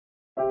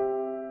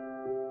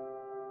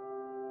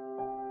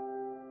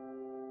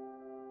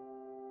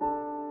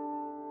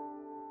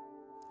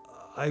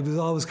I was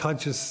always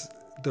conscious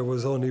there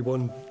was only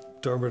one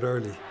Dermot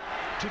Earley.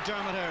 To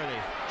Dermot Earley,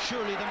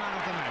 surely the man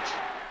of the match.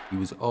 He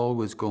was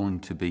always going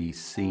to be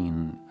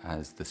seen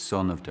as the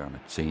son of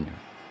Dermot Senior.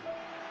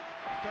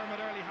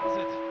 Dermot Earley has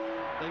it.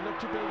 They look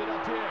to build it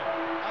up here.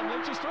 And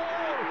Lynch is through.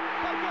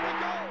 They've got a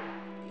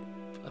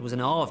goal. I was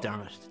in awe of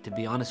Dermot, to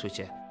be honest with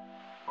you. And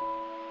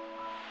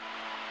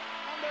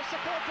there's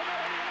support from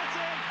Earley and it's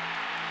in.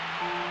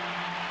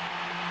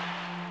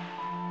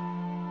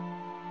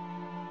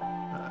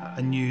 I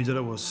knew that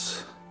it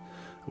was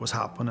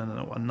happening,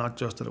 and not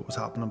just that it was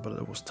happening, but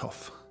it was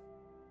tough.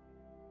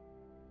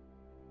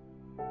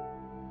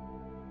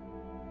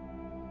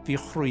 Bhí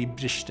chroí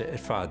briste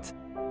fad.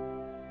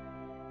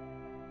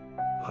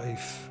 I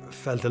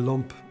felt a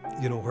lump,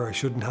 you know, where I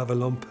shouldn't have a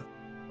lump.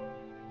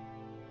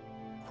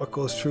 What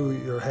goes through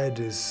your head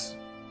is,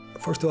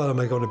 first of all,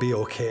 am I going to be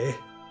okay?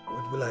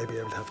 Will I be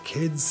able to have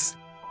kids?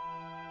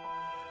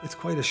 It's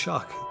quite a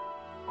shock.